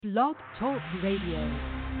Blog Talk Radio.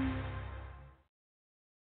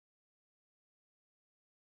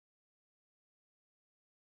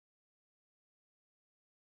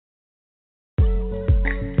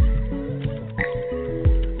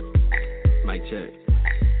 Mic check.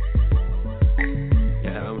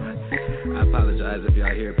 I apologize if y'all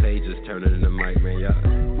hear pages turning in the mic, man.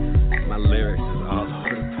 Y'all, my lyrics is all over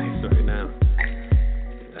the place right now.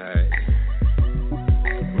 Alright.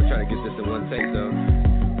 We're trying to get this in one take, though.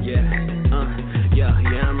 Yeah,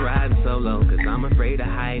 I'm riding solo, cause I'm afraid of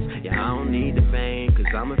heights. Yeah, I don't need the fame, cause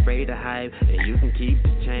I'm afraid of hype. And you can keep the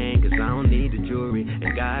chain, cause I don't need the jewelry.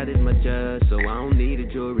 And God is my judge, so I don't need a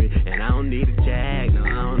jewelry. And I don't need a jag, no,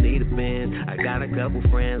 I don't need a Benz. I got a couple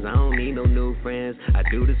friends, I don't need no new friends. I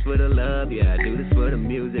do this for the love, yeah, I do this for the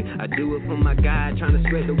music. I do it for my God, trying to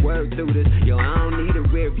spread the word through this. Yo, I don't need a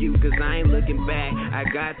rear view, cause I ain't looking back. I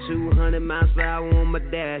got 200 miles per hour on my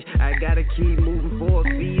dash. I gotta keep moving 4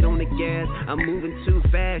 feet on the gas. I'm moving too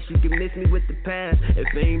fast, you can miss me with the past. If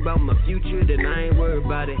it ain't about my future, then I ain't worried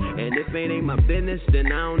about it. And if it ain't my business, then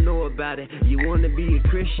I don't know about it. You wanna be a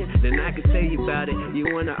Christian, then I can tell you about it.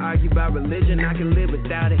 You wanna argue about religion, I can live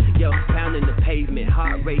without it. Yo, pounding the pavement,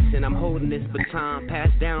 heart racing, I'm holding this baton,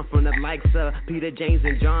 passed down from the likes of Peter, James,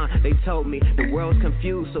 and John. They told me the world's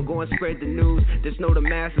confused, so go and spread the news. Just know the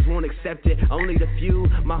masses won't accept it, only the few.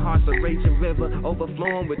 My heart's a raging river,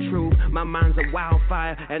 overflowing with truth. My mind's a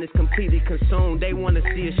wildfire, and it's completely consumed. They wanna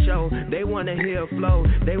see a show, they wanna hear a flow,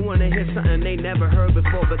 they wanna hear something they never heard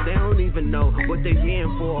before, but they don't even know what they're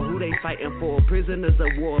hearing for, who they fighting for. Prisoners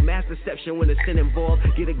of war, mass deception when it's sin involved.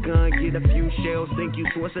 Get a gun, get a few shells, think you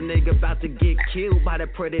Schwarzenegger about to get killed by the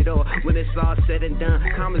predator. When it's all said and done,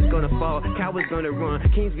 commas gonna fall, cowards gonna run,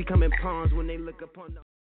 kings becoming pawns when they look upon the...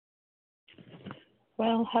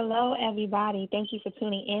 Well, hello everybody. Thank you for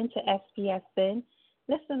tuning in to SPSN.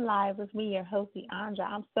 Listen live with me, your host, Deandra.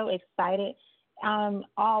 I'm so excited. I'm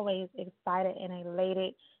always excited and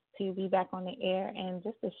elated to be back on the air and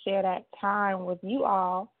just to share that time with you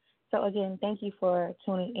all. So, again, thank you for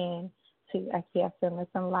tuning in to SPSN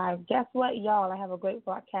Listen Live. Guess what, y'all? I have a great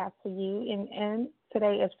broadcast for you, and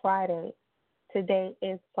today is Friday. Today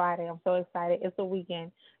is Friday. I'm so excited. It's a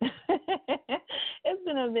weekend. It's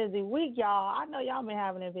been a busy week, y'all. I know y'all been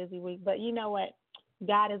having a busy week, but you know what?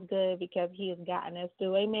 God is good because he has gotten us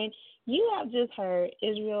through. Amen. You have just heard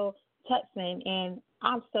Israel Tutson, and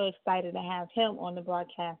I'm so excited to have him on the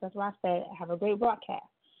broadcast. That's why I said I have a great broadcast.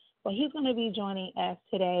 Well, he's going to be joining us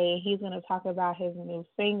today. He's going to talk about his new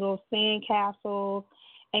single, Sandcastles,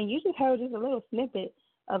 and you just heard just a little snippet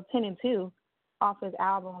of 10 and 2 off his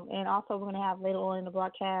album. And also we're going to have later on in the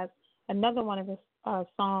broadcast another one of his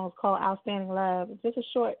songs called Outstanding Love. Just a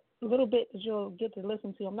short little bit that you'll get to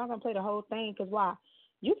listen to. I'm not going to play the whole thing because why?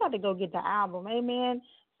 You got to go get the album, amen?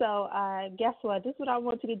 So guess what? This is what I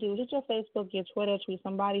want you to do. Hit your Facebook, your Twitter, tweet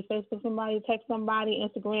somebody, Facebook somebody, text somebody,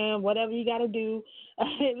 Instagram, whatever you got to do.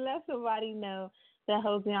 Let somebody know that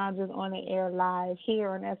Hoseandra is on the air live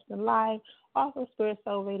here on Espen Live, also Spirit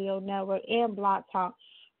Soul Radio Network and Blog Talk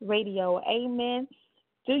Radio. Amen.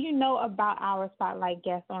 Do you know about our spotlight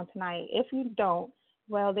guest on tonight? If you don't,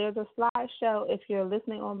 well, there's a slideshow. If you're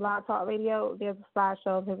listening on Blog Talk Radio, there's a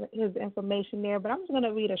slideshow of his information there. But I'm just going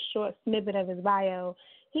to read a short snippet of his bio.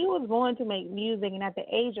 He was born to make music, and at the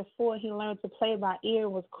age of 4, he learned to play by ear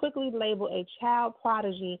and was quickly labeled a child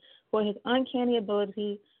prodigy for his uncanny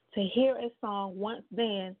ability to hear a song once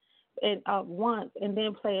and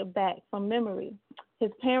then play it back from memory.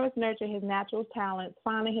 His parents nurtured his natural talents.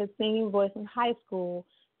 Finding his singing voice in high school,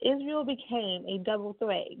 Israel became a double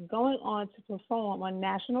threat, going on to perform on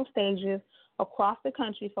national stages across the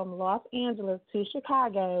country from Los Angeles to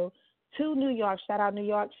Chicago to New York, shout out New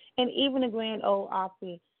York, and even the Grand Ole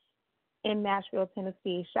Opry in Nashville,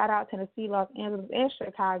 Tennessee. Shout out Tennessee, Los Angeles, and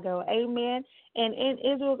Chicago. Amen. And in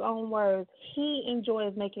Israel's own words, he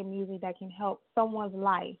enjoys making music that can help someone's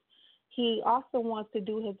life. He also wants to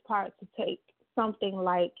do his part to take something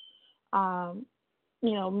like,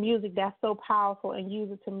 music that's so powerful and use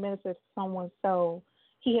it to minister to someone's soul.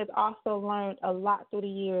 He has also learned a lot through the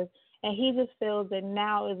years, and he just feels that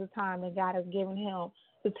now is the time that God has given him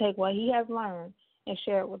to take what he has learned and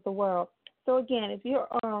share it with the world. So, again, if you're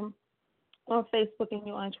on Facebook and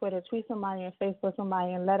you're on Twitter, tweet somebody on Facebook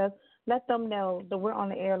somebody and let them know that we're on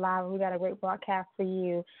the air live and we got a great broadcast for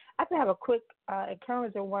you. I can have a quick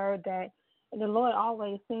encouraging word that the Lord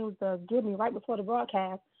always seems to give me right before the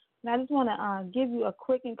broadcast. And I just want to give you a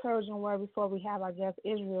quick encouraging word before we have our guest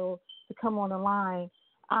Israel to come on the line.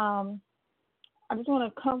 I just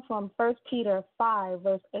want to come from 1 Peter 5,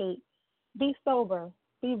 verse 8. Be sober,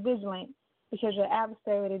 be vigilant, because your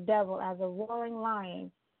adversary, the devil, as a roaring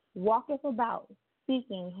lion, walketh about,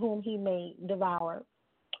 seeking whom he may devour.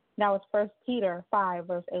 That was 1 Peter 5,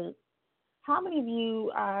 verse 8. How many of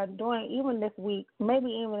you, during even this week, maybe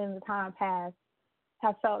even in the time past,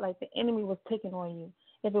 have felt like the enemy was picking on you?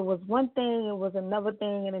 If it was one thing, it was another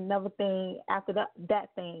thing and another thing after that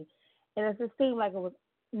thing. And it just seemed like it was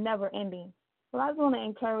never ending. Well, I just want to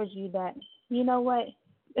encourage you that, you know what?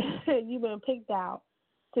 You've been picked out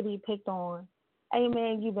to be picked on.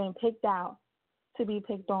 Amen. You've been picked out to be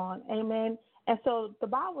picked on. Amen. And so the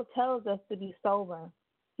Bible tells us to be sober.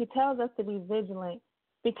 He tells us to be vigilant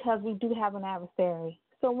because we do have an adversary.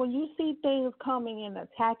 So when you see things coming and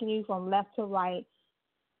attacking you from left to right,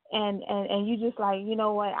 and you just like, you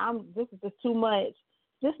know what, this is just too much,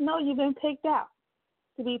 just know you've been picked out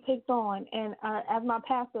to be picked on. And as my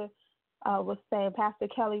pastor was saying, Pastor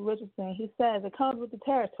Kelly Richardson, he says it comes with the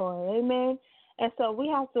territory. Amen. And so we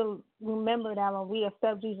have to remember that when we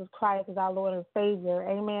accept Jesus Christ as our Lord and Savior,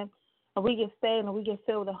 amen, and we get saved and we get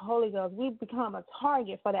filled with the Holy Ghost, we become a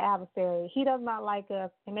target for the adversary. He does not like us,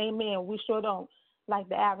 and amen, we sure don't like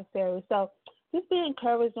the adversary. So just be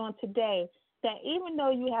encouraged on today that even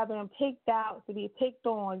though you have been picked out to be picked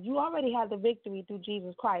on, you already have the victory through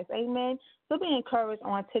Jesus Christ. Amen. So be encouraged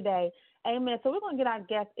on today. Amen. So we're going to get our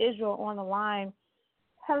guest Israel on the line.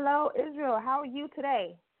 Hello, Israel. How are you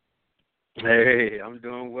today? Hey, I'm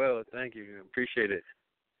doing well. Thank you. Appreciate it.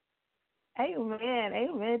 Amen.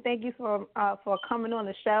 Amen. Thank you for coming on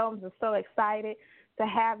the show. I'm just so excited to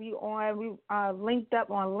have you on. We linked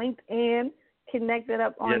up on LinkedIn, connected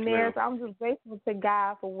up on there. Ma'am. So I'm just grateful to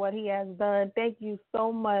God for what he has done. Thank you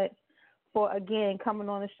so much for, again, coming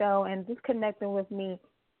on the show and just connecting with me.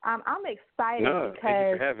 I'm excited because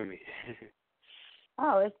thank you for having me.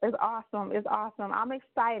 Oh, it's awesome. It's awesome. I'm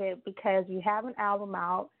excited because you have an album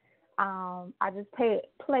out. I just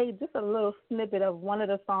played just a little snippet of one of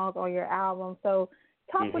the songs on your album. So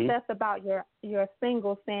talk with us about your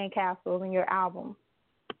single, Sandcastles, and your album.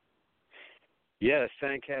 Yeah,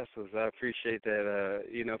 Sandcastles. I appreciate that.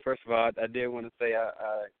 First of all, I did want to say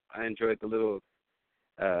I enjoyed the little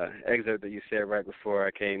excerpt that you said right before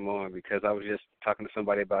I came on, because I was just talking to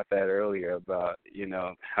somebody about that earlier, about,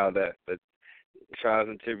 how the trials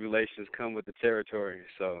and tribulations come with the territory.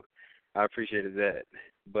 So I appreciated that.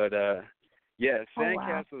 But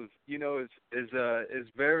Sandcastles, is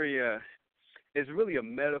very it's really a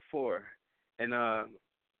metaphor, and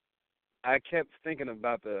I kept thinking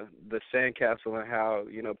about the sandcastle and how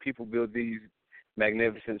people build these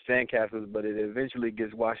magnificent sandcastles, but it eventually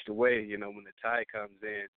gets washed away, when the tide comes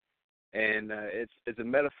in. And it's a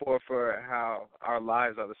metaphor for how our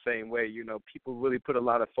lives are the same way. People really put a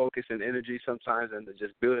lot of focus and energy sometimes into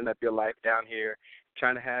just building up your life down here,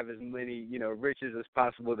 trying to have as many, riches as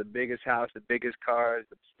possible, the biggest house, the biggest cars,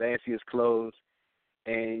 the fanciest clothes.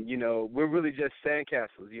 And, we're really just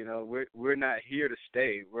sandcastles. We're not here to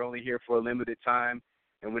stay. We're only here for a limited time.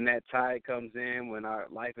 And when that tide comes in, when our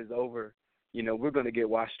life is over, we're going to get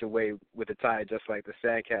washed away with the tide, just like the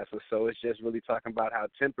sandcastle. So it's just really talking about how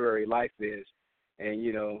temporary life is. And,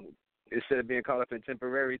 instead of being caught up in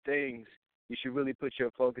temporary things, you should really put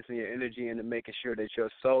your focus and your energy into making sure that your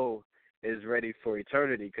soul is ready for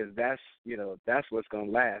eternity, because that's what's going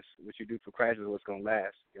to last. What you do for Christ is what's going to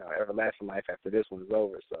last. Everlasting life after this one is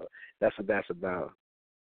over. So that's what that's about.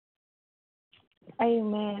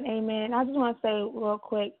 Amen. Amen. I just want to say real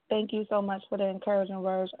quick, thank you so much for the encouraging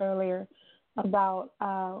words earlier about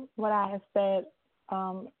what I have said,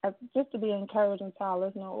 just to be encouraging to our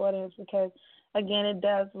listening audience, because, again, it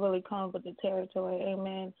does really come with the territory.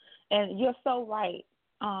 Amen. And you're so right.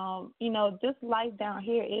 This life down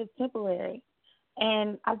here is temporary.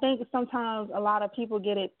 And I think sometimes a lot of people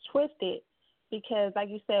get it twisted because, like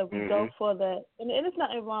you said, we go for and there's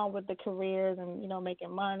nothing wrong with the careers and,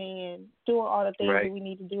 making money and doing all the things that we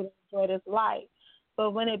need to do to enjoy this life.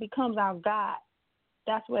 But when it becomes our God,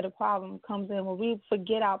 that's where the problem comes in, when we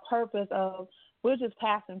forget our purpose of we're just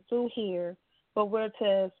passing through here, but we're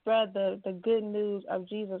to spread the good news of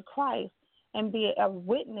Jesus Christ and be a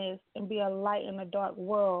witness and be a light in a dark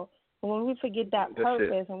world. But when we forget that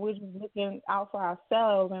purpose and we're just looking out for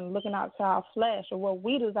ourselves and looking out to our flesh or what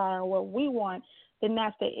we desire and what we want, then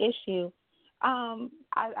that's the issue.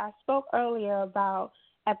 I spoke earlier about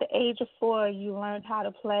at the age of 4, you learned how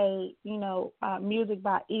to play, music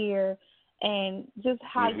by ear, and just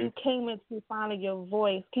how you came into finding your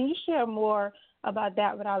voice. Can you share more about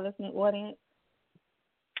that with our listening audience?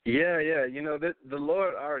 Yeah. The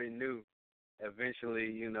Lord already knew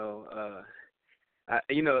eventually,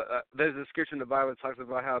 there's a scripture in the Bible that talks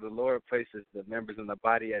about how the Lord places the members in the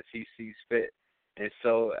body as he sees fit. And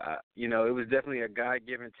so, it was definitely a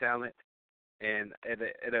God-given talent. And at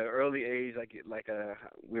an early age,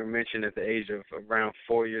 we were mentioned, at the age of around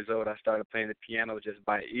 4 years old, I started playing the piano just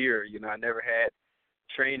by ear. I never had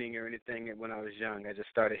training or anything when I was young. I just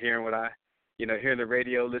started hearing hearing the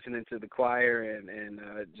radio, listening to the choir, and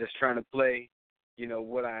just trying to play,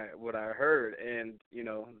 what I heard, and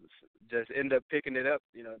just end up picking it up.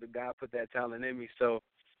 The God put that talent in me, so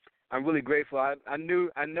I'm really grateful. I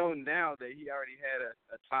know now that He already had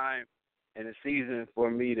a time and a season for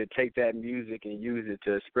me to take that music and use it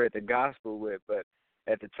to spread the gospel with. But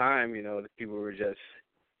at the time, the people were just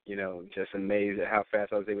amazed at how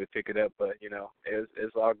fast I was able to pick it up. But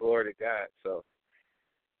it's all glory to God. So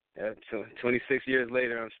 26 years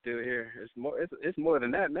later, I'm still here. It's more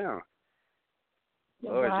than that now.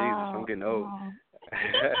 Lord Jesus, I'm getting old. Wow.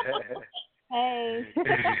 Hey.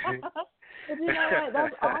 But you know what?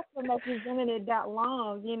 That's awesome that you've been in it that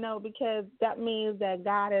long, because that means that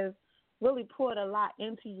God has really poured a lot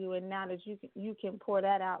into you, and now that you can pour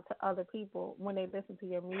that out to other people when they listen to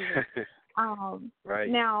your music. Right.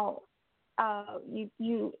 Now, I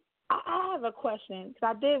have a question,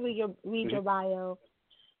 because I did read your bio.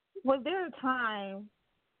 Was there a time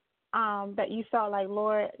that you felt like,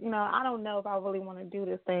 Lord, I don't know if I really want to do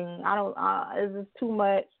this thing. Is this too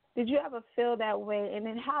much? Did you ever feel that way? And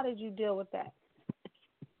then how did you deal with that?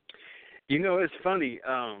 It's funny.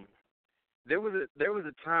 There was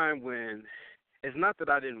a time when, it's not that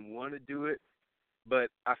I didn't want to do it, but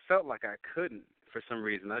I felt like I couldn't for some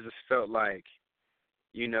reason. I just felt like,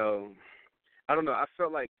 I don't know. I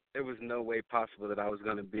felt like there was no way possible that I was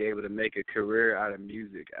going to be able to make a career out of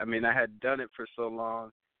music. I mean, I had done it for so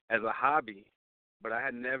long as a hobby, but I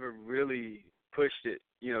had never really pushed it,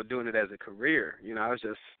 doing it as a career. I was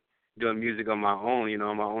just doing music on my own,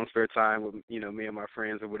 on my own spare time with, me and my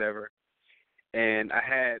friends or whatever. And I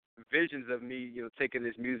had visions of me, taking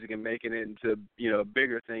this music and making it into, a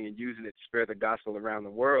bigger thing and using it to spread the gospel around the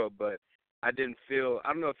world. But I don't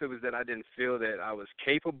know if it was that I didn't feel that I was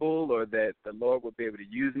capable or that the Lord would be able to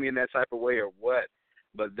use me in that type of way or what.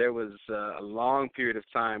 But there was a long period of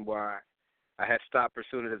time where I had stopped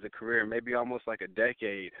pursuing it as a career, maybe almost like a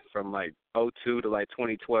decade, from like 2002 to like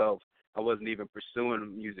 2012. I wasn't even pursuing a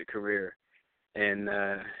music career. And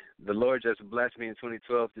the Lord just blessed me in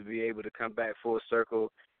 2012 to be able to come back full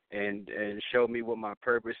circle and show me what my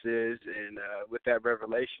purpose is. And with that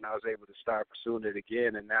revelation, I was able to start pursuing it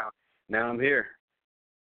again. And now I'm here.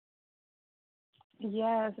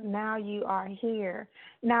 Yes, now you are here.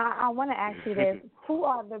 Now, I want to ask you this. Who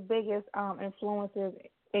are the biggest influences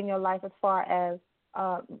in your life as far as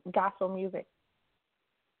gospel music?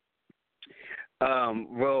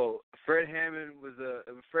 Well, Fred Hammond was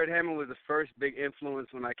the first big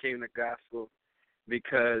influence when I came to gospel,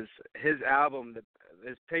 because his album,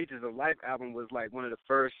 his Pages of Life album, was like one of the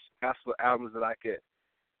first gospel albums that I could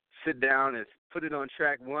sit down and put it on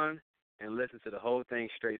track one and listen to the whole thing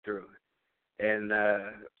straight through. And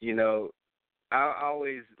I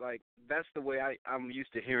always, like, that's the way I'm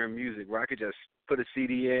used to hearing music, where I could just put a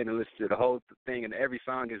CD in and listen to the whole thing, and every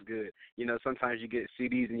song is good. Sometimes you get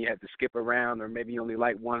CDs and you have to skip around, or maybe you only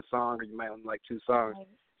like one song, or you might only like two songs. Right.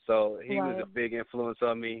 So he was a big influence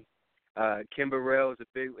on me. Kim Burrell is a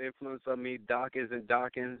big influence on me. Dawkins and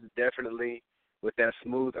Dawkins, definitely, with that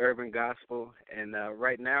smooth urban gospel. And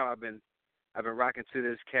right now I've been rocking to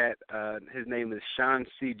this cat. His name is Sean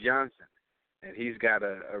C. Johnson. And he's got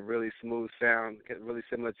a really smooth sound, really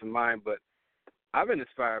similar to mine. But I've been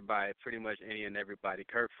inspired by pretty much any and everybody.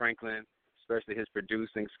 Kirk Franklin, especially his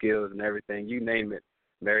producing skills and everything. You name it.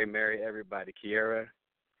 Mary, everybody. Kiera.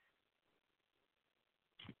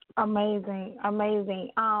 Amazing. And there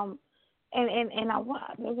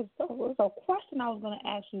was a question I was going to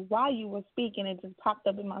ask you while you were speaking. It just popped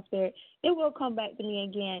up in my spirit. It will come back to me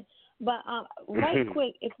again. But right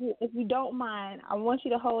quick, if you don't mind, I want you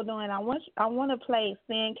to hold on. I want to play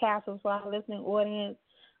Sandcastles for our listening audience,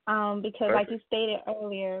 because Perfect. Like you stated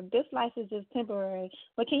earlier, this life is just temporary.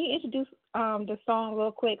 But can you introduce the song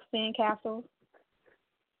real quick, Sandcastles?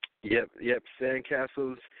 Yep.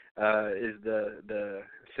 Sandcastles is the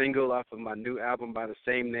single off of my new album by the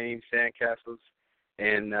same name, Sandcastles.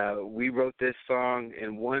 And we wrote this song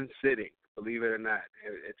in one sitting, believe it or not.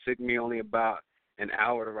 It took me only about an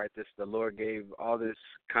hour to write this. The Lord gave all this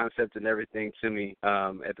concept and everything to me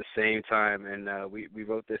at the same time, and we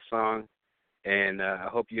wrote this song, and I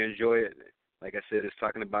hope you enjoy it. Like I said, it's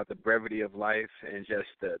talking about the brevity of life and just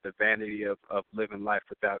the vanity of living life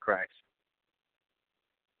without Christ.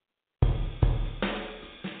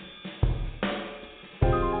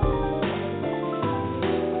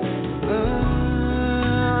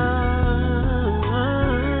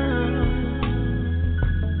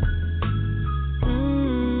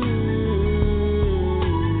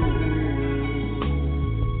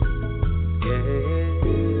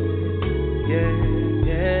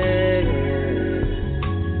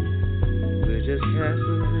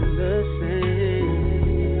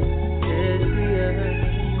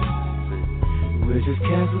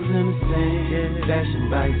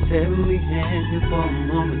 heavenly hand. Here for a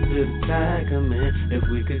moment till the tide come in. If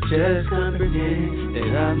we could just comprehend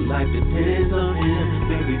that our life depends on him,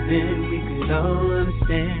 maybe then we could all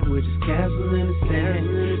understand. We're just castles in the sand,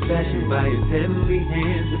 fashioned by his heavenly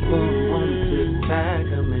hands. Here for a moment till the tide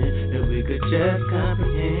come in. If we could just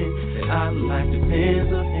comprehend that our life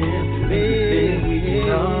depends on him, maybe then we could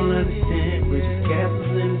all understand. We're just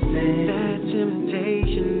castles in the sand. That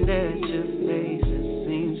temptation that your face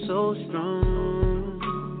seems so strong,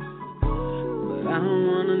 but I don't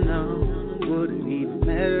wanna know, wouldn't even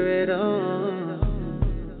matter at all.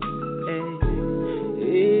 Hey,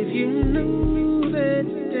 if you knew that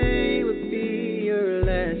today would be your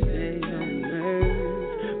last day on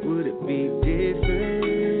earth, would it be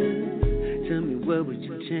different? Tell me, what would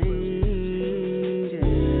you change? Yeah.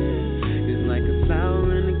 It's like a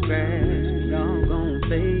flower in the grass, we all gon'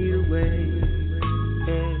 fade away.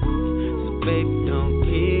 Yeah. So baby, don't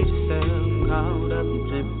kid yourself, caught up in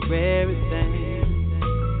temporary things.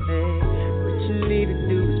 Hey, what you need to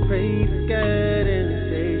do is pray to God and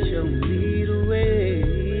say, show me the way.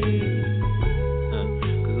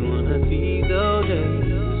 'Cause one of these old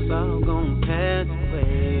days, it's all gon' pass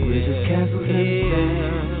away. We're just castles in the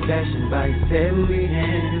sand, fashioned by his heavenly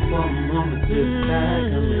hand. For a moment till the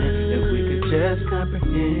tide come in. If we could just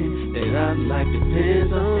comprehend that our life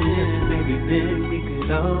depends on him, maybe then we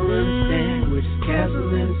could all understand. We're just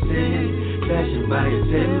castles in the sand, fashioned by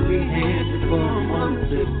his heavenly hand. For a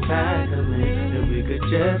moment till the tide come in. If we could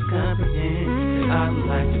just comprehend that our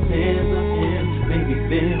life depends on him, maybe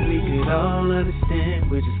then we could all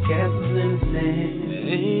understand. We're just castles in the sand.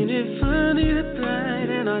 Ain't it funny the pride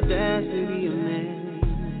and audacity of man?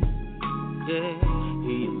 Yeah,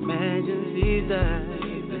 he imagines his life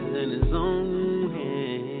is in his own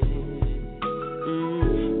hand.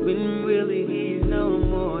 When really he's no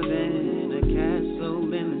more than a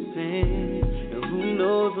castle in the sand. And who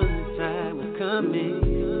knows when the time will come in?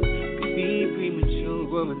 Could be premature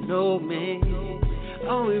or an old man.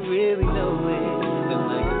 All we really know is that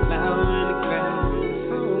like a flower in the grass,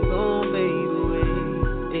 it's all gon' fade away.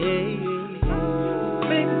 Hey,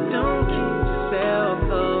 baby, don't keep yourself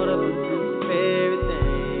caught up in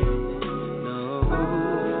everything. No,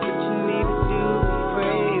 what you need to do is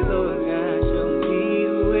pray, Lord God, show me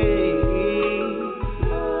the way.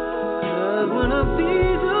 'Cause one of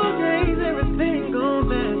these old days, everything gon'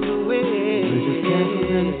 pass away. We're just castles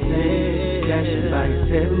in the sand, fashioned by his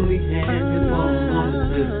heavenly hand. It won't moment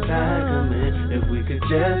till the tide come in. If we could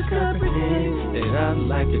just comprehend that our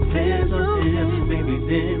life depends on him, maybe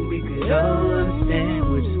then we could all understand.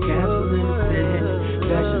 We're just castles in the sand,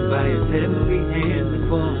 fashioned by his heavenly hands. And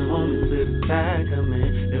for a moment till the tide come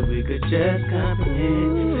in. If we could just comprehend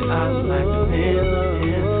that our life depends on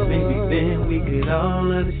him, maybe then we could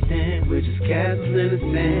all understand. We're just castles in the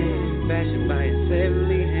sand, fashioned by his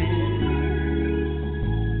heavenly hands.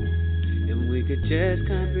 If we could just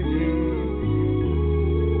comprehend,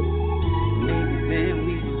 maybe then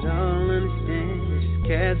we could all understand. We're just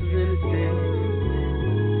castles in the sand.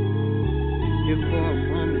 Here for a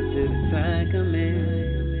moment till the tide come in.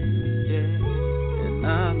 Yeah, and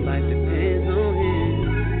our life depends on him.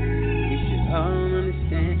 We should all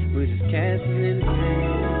understand. We're just castles in the sand.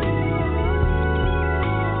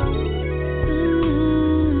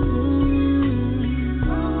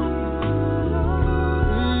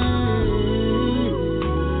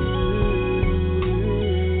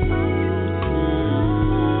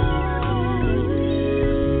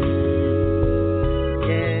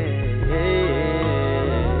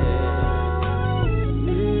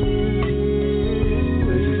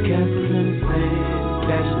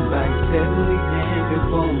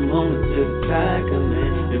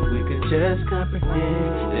 Just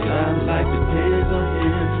comprehend that our life depends on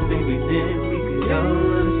him. Maybe then we could all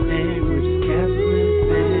understand. We're just castles in the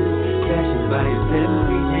sand, fashioned by his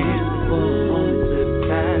heavenly hands. For a moment till the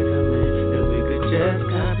tide come in. That we could just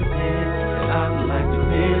comprehend that our life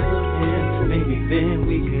depends on him. Maybe then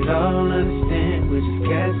we could all understand. We're just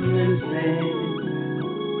castles in the sand.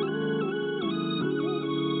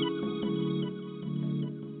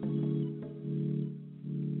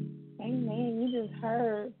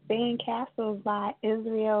 Castles by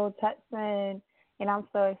Israel Tutson, and I'm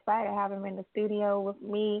so excited to have him in the studio with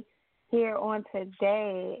me here on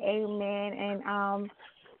today. Amen. And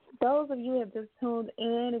those of you who have just tuned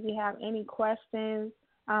in, if you have any questions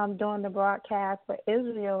during the broadcast for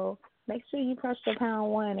Israel, make sure you press the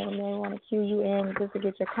 #1, and we want to cue you in just to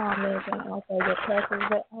get your comments and also your questions.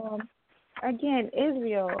 But again,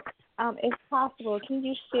 Israel, if possible, can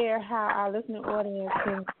you share how our listening audience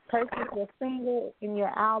can purchase your single and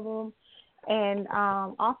your album, and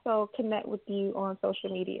also connect with you on social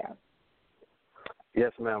media?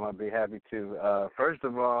 Yes, ma'am. I'd be happy to. First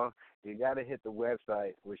of all, you got to hit the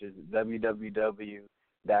website, which is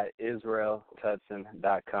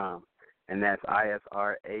www.israeltutson.com, and that's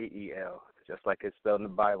Israel, just like it's spelled in the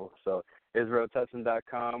Bible. So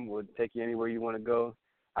israeltutson.com will take you anywhere you want to go.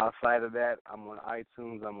 Outside of that, I'm on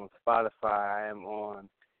iTunes, I'm on Spotify, I am on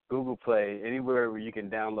Google Play, anywhere where you can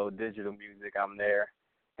download digital music, I'm there.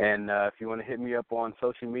 And if you want to hit me up on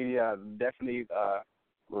social media, I definitely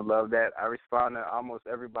would love that. I respond to almost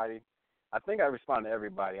everybody. I think I respond to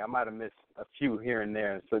everybody. I might have missed a few here and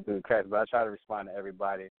there and slipped through the cracks, but I try to respond to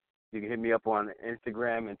everybody. You can hit me up on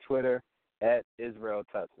Instagram and Twitter at Israel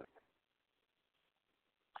Tutson.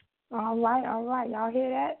 All right, all right. Y'all hear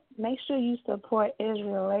that? Make sure you support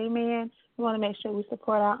Israel. Amen. We want to make sure we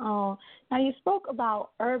support our own. Now, you spoke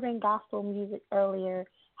about urban gospel music earlier.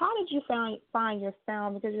 How did you find your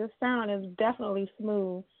sound? Because your sound is definitely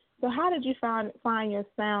smooth. So how did you find your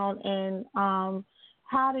sound, and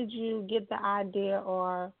how did you get the idea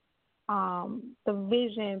or the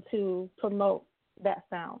vision to promote that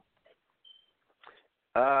sound?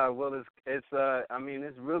 Well, it's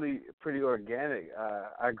really pretty organic.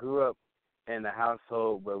 I grew up in a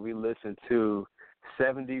household where we listened to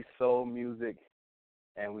 70s soul music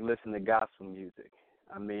and we listened to gospel music.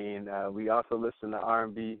 We also listened to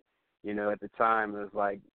R&B. At the time it was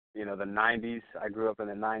like, the 90s. I grew up in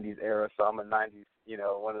the 90s era, so I'm a 90s,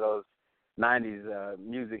 one of those 90s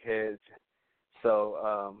music heads.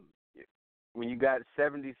 So when you got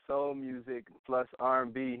 70s soul music plus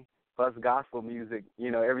R&B plus gospel music,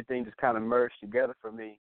 everything just kind of merged together for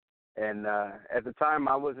me. And at the time,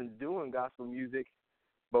 I wasn't doing gospel music,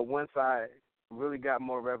 but once I really got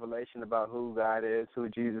more revelation about who God is, who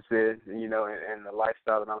Jesus is, and the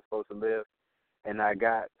lifestyle that I'm supposed to live, and I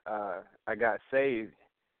got saved,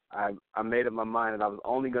 I made up my mind that I was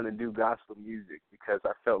only going to do gospel music because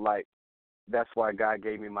I felt like that's why God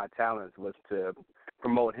gave me my talents, was to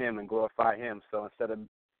promote Him and glorify Him. So instead of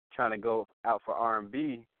trying to go out for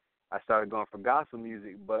R&B, I started going for gospel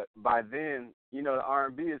music. But by then, the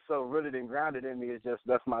R&B is so rooted and grounded in me. It's just,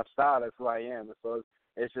 that's my style. That's who I am. And so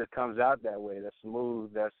it just comes out that way. That's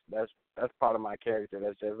smooth. That's part of my character.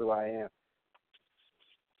 That's just who I am.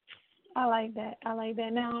 I like that.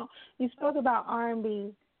 Now, you spoke about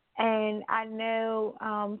R&B, and I know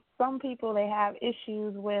some people, they have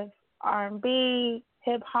issues with R&B,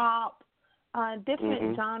 hip hop,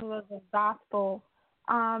 different genres of gospel.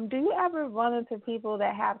 Do you ever run into people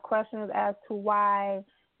that have questions as to why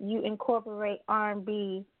you incorporate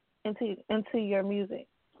R&B into your music?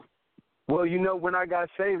 Well, when I got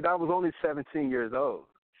saved, I was only 17 years old.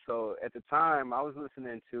 So at the time, I was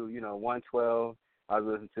listening to 112. I was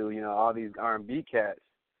listening to all these R&B cats,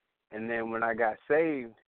 and then when I got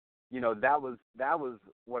saved, that was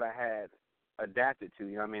what I had adapted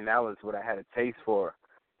to. That was what I had a taste for.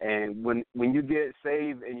 And when you get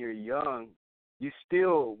saved and you're young, you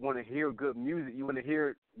still want to hear good music. You want to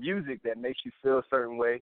hear music that makes you feel a certain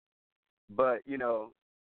way, but you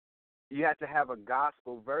have to have a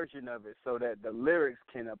gospel version of it so that the lyrics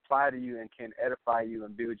can apply to you and can edify you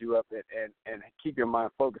and build you up and keep your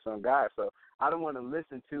mind focused on God. So I don't want to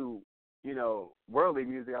listen to, worldly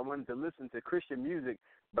music. I wanted to listen to Christian music,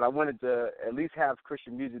 but I wanted to at least have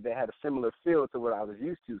Christian music that had a similar feel to what I was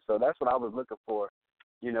used to. So that's what I was looking for,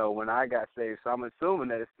 when I got saved. So I'm assuming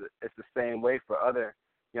that it's the same way for other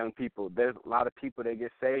young people. There's a lot of people that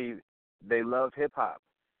get saved, they love hip-hop.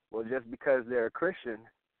 Well, just because they're a Christian,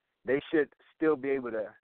 they should still be able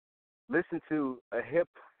to listen to a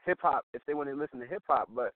hip-hop if they want to listen to hip-hop,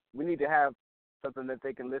 but we need to have something that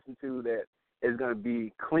they can listen to that is going to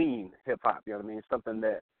be clean hip-hop, something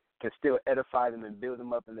that can still edify them and build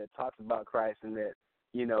them up and that talks about Christ and that,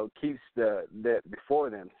 keeps the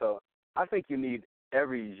before them. So I think you need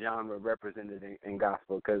every genre represented in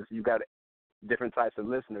gospel because you got different types of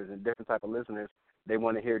listeners, and different type of listeners, they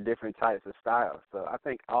want to hear different types of styles. So I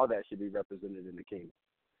think all that should be represented in the kingdom.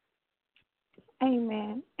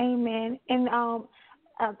 Amen. And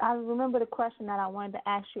I remember the question that I wanted to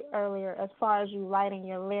ask you earlier as far as you writing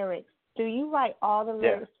your lyrics. Do you write all the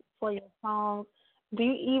lyrics for your songs? Do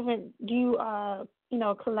you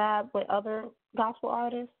collab with other gospel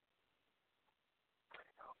artists?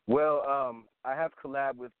 Well, I have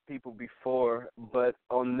collabed with people before, but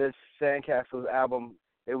on this Sandcastles album,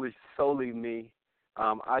 it was solely me.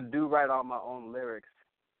 I do write all my own lyrics.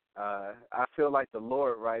 I feel like the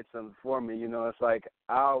Lord writes them for me. It's like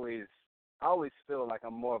I always feel like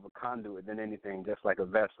I'm more of a conduit than anything, just like a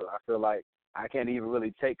vessel. I feel like I can't even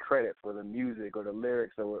really take credit for the music or the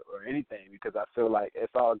lyrics or anything because I feel like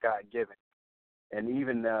it's all God-given. And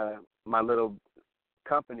even my little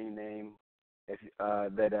company name,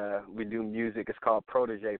 we do music. It's called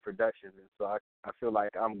Protege Productions, and so I feel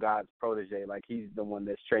like I'm God's protege. Like He's the one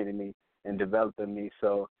that's training me and developing me.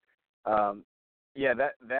 So yeah,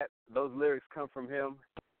 that those lyrics come from Him,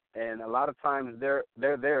 and a lot of times they're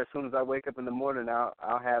there as soon as I wake up in the morning.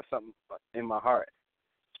 I'll have something in my heart.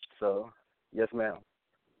 So yes, ma'am.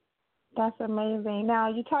 That's amazing. Now,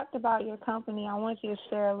 you talked about your company. I want you to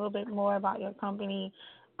share a little bit more about your company.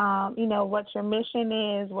 What your mission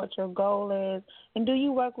is, what your goal is, and do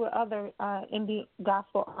you work with other indie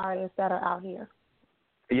gospel artists that are out here?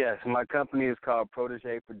 Yes, my company is called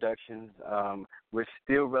Protege Productions. We're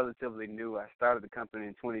still relatively new. I started the company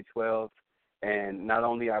in 2012, and not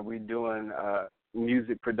only are we doing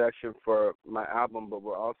music production for my album, but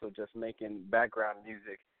we're also just making background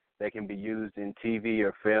music that can be used in TV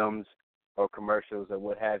or films or commercials or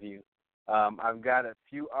what have you. I've got a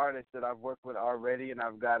few artists that I've worked with already, and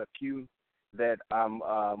I've got a few that I'm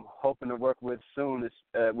hoping to work with soon,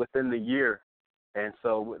 within the year. And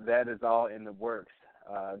so that is all in the works.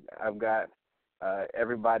 I've got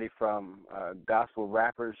everybody from gospel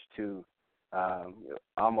rappers to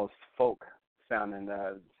almost folk sounding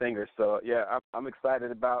singers. So yeah, I'm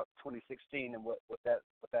excited about 2016 and what that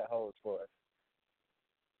holds for us.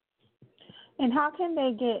 And how can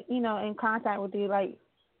they get in contact with you? Like,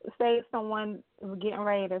 say someone is getting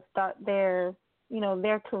ready to start their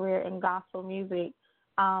career in gospel music,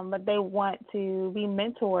 but they want to be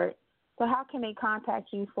mentored. So how can they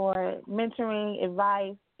contact you for mentoring,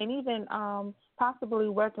 advice, and even possibly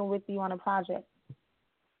working with you on a project?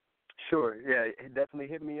 Sure, yeah, definitely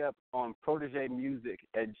hit me up on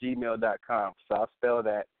protegemusic@gmail.com. So I'll spell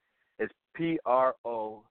that. It's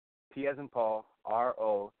PRO, P as in Paul,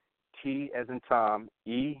 RO, T as in Tom,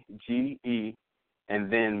 EGE, and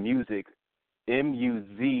then music,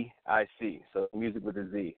 MUZIC. So music with a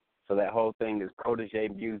Z. So that whole thing is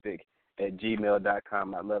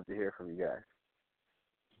protegemusic@gmail.com. I'd love to hear from you guys.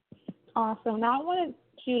 Awesome. Now I wanted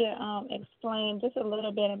you to explain just a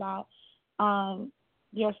little bit about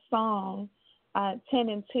your song, 10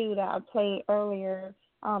 and 2, that I played earlier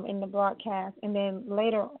in the broadcast. And then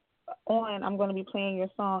later on, I'm going to be playing your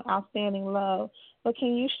song, Outstanding Love. But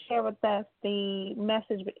can you share with us the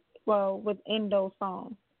message, within those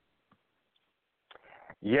songs?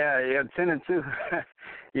 Yeah, 10 and 2.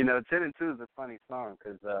 10 and 2 is a funny song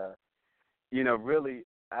because, really,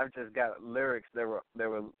 I've just got lyrics that were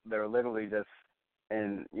literally just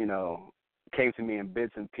came to me in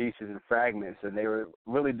bits and pieces and fragments, and they were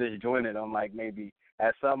really disjointed on maybe I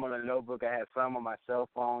had some on a notebook, I had some on my cell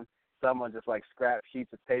phone, some on just scrap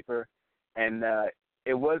sheets of paper, and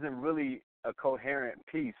it wasn't really a coherent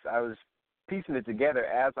piece. I was piecing it together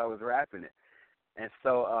as I was rapping it, and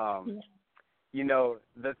so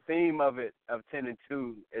the theme of 10 and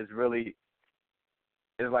 2 is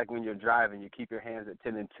like when you're driving, you keep your hands at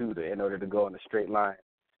 10 and 2 in order to go in a straight line.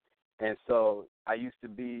 And so I used to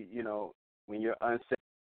be, when you're unsafe,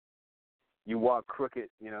 you walk crooked,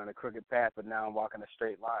 in a crooked path, but now I'm walking a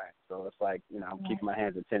straight line. So it's like, I'm keeping my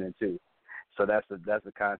hands at 10 and 2. So that's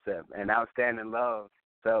the concept. And outstanding love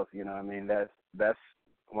itself, that's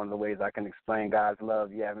one of the ways I can explain God's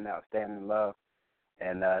love. You have an outstanding love,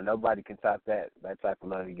 and nobody can top that type of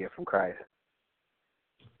love you get from Christ.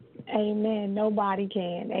 Amen. Nobody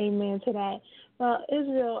can. Amen to that. Well,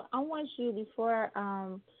 Israel, I want you, before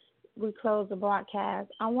we close the broadcast,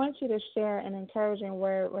 I want you to share an encouraging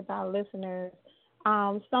word with our listeners,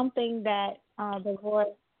 something that the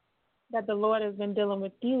Lord has been dealing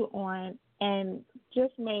with you on, and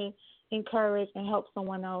just may encourage and help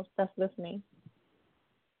someone else that's listening.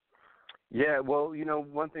 Yeah, well,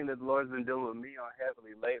 one thing that the Lord's been dealing with me on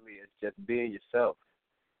heavily lately is just being yourself.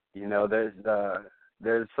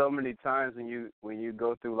 There's so many times when you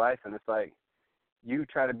go through life and it's like you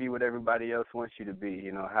try to be what everybody else wants you to be.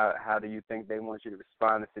 How do you think they want you to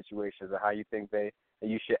respond to situations, or how you think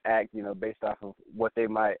you should act, based off of what they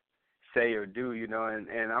might say or do,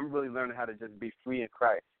 and I'm really learning how to just be free in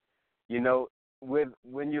Christ.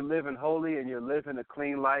 When you're living holy and you're living a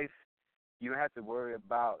clean life, you don't have to worry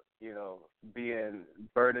about, being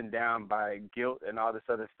burdened down by guilt and all this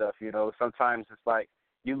other stuff. Sometimes it's like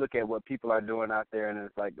you look at what people are doing out there, and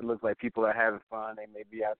it's like it looks like people are having fun. They may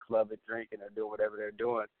be out clubbing, drinking, or doing whatever they're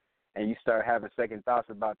doing, and you start having second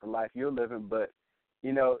thoughts about the life you're living. But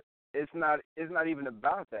it's not even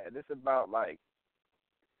about that. It's about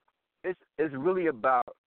it's really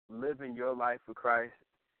about living your life for Christ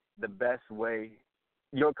the best way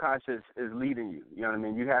your conscience is leading you. You know what I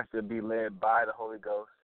mean? You have to be led by the Holy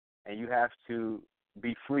Ghost, and you have to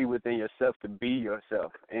be free within yourself to be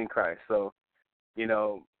yourself in Christ. So,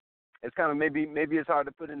 it's kind of maybe it's hard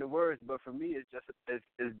to put into words, but for me, it's just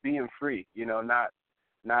it's being free. You know, not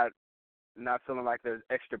feeling like there's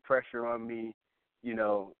extra pressure on me, you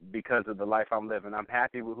know, because of the life I'm living. I'm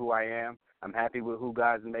happy with who I am. I'm happy with who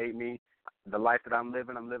God's made me. The life that I'm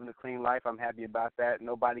living a clean life. I'm happy about that.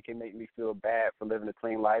 Nobody can make me feel bad for living a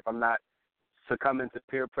clean life. I'm not succumbing to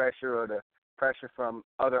peer pressure or the pressure from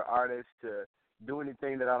other artists to do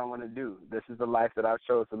anything that I don't want to do. This is the life that I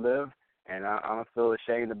chose to live, and I don't feel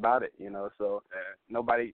ashamed about it, you know. So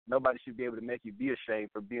nobody should be able to make you be ashamed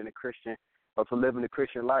for being a Christian or for living a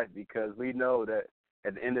Christian life, because we know that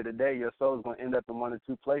at the end of the day, your soul is going to end up in one of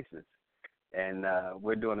two places. And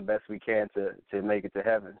we're doing the best we can to make it to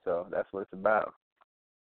heaven. So that's what it's about.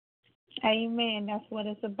 Amen. That's what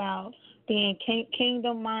it's about, being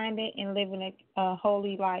kingdom-minded and living a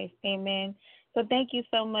holy life. Amen. So thank you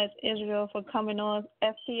so much, Israel, for coming on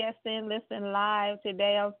SPSN Listen Live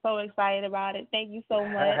today. I'm so excited about it. Thank you so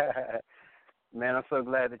much. Man, I'm so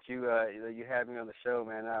glad that you had me on the show,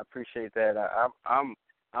 man. I appreciate that. I'm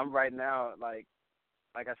right now,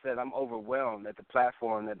 like I said, I'm overwhelmed at the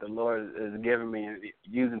platform that the Lord is giving me, and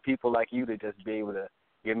using people like you to just be able to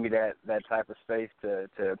give me that type of space to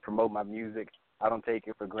promote my music. I don't take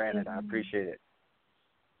it for granted. I appreciate it.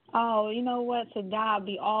 Oh, you know what? To God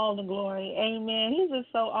be all the glory. Amen. He's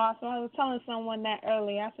just so awesome. I was telling someone that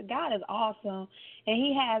earlier. I said, God is awesome, and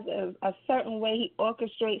he has a certain way he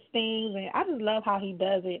orchestrates things, and I just love how he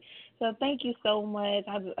does it. So thank you so much.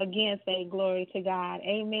 I just, again, say glory to God.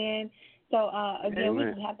 Amen. So, again, Amen. we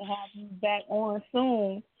just have to have you back on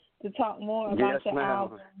soon to talk more about your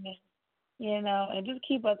album, and, you know, and just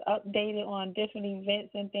keep us updated on different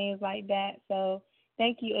events and things like that. So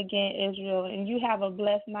thank you again, Israel, and you have a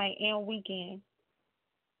blessed night and weekend.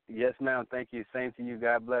 Yes, ma'am. Thank you. Same to you.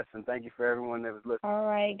 God bless, and thank you for everyone that was listening. All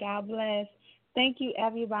right. God bless. Thank you,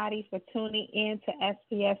 everybody, for tuning in to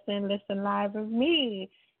SPSN Listen Live with me,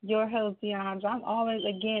 your host, Deandra. I'm always,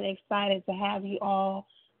 again, excited to have you all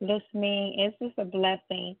listening. It's just a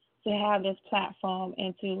blessing to have this platform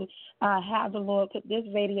and to have the Lord put this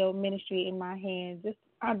radio ministry in my hands. This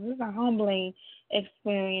is a humbling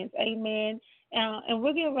experience. Amen. And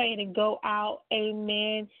we're getting ready to go out,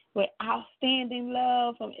 amen, with outstanding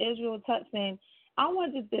love from Israel Tutson. I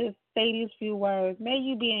wanted to say these few words. May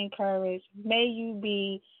you be encouraged. May you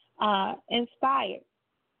be inspired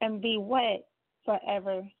and be what?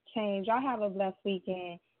 Forever change. Y'all have a blessed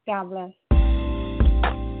weekend. God bless.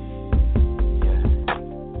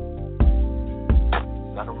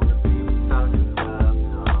 I don't wanna be without your love,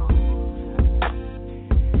 no.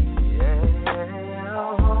 Yeah.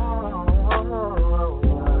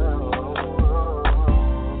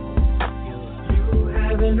 You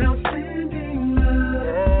have an outstanding love.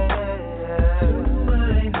 To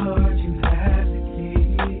my heart, you have the key.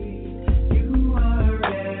 You are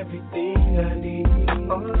everything I need.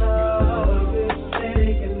 Oh, love is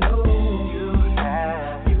taking over.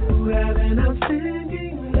 You have an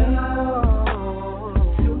outstanding love.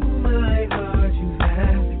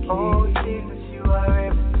 Oh, Jesus, you are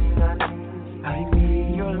everything I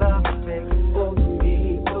need your love to take over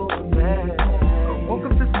me, over me. I woke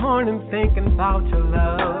up this morning thinking about your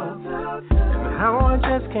love, and how I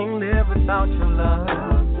just can't live without your love.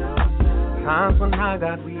 Times when I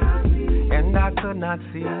got weak and I could not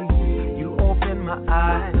see, you opened my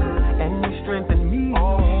eyes and you strengthened me.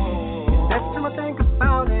 Every time I think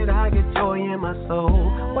about it, I get joy in my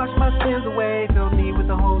soul. Wash my sins away, fill me with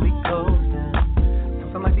the Holy Ghost.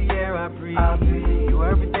 I'm like the air I breathe. You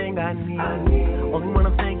are everything I need. Only one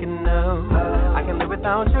I'm thinking of. I can live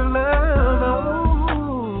without your love.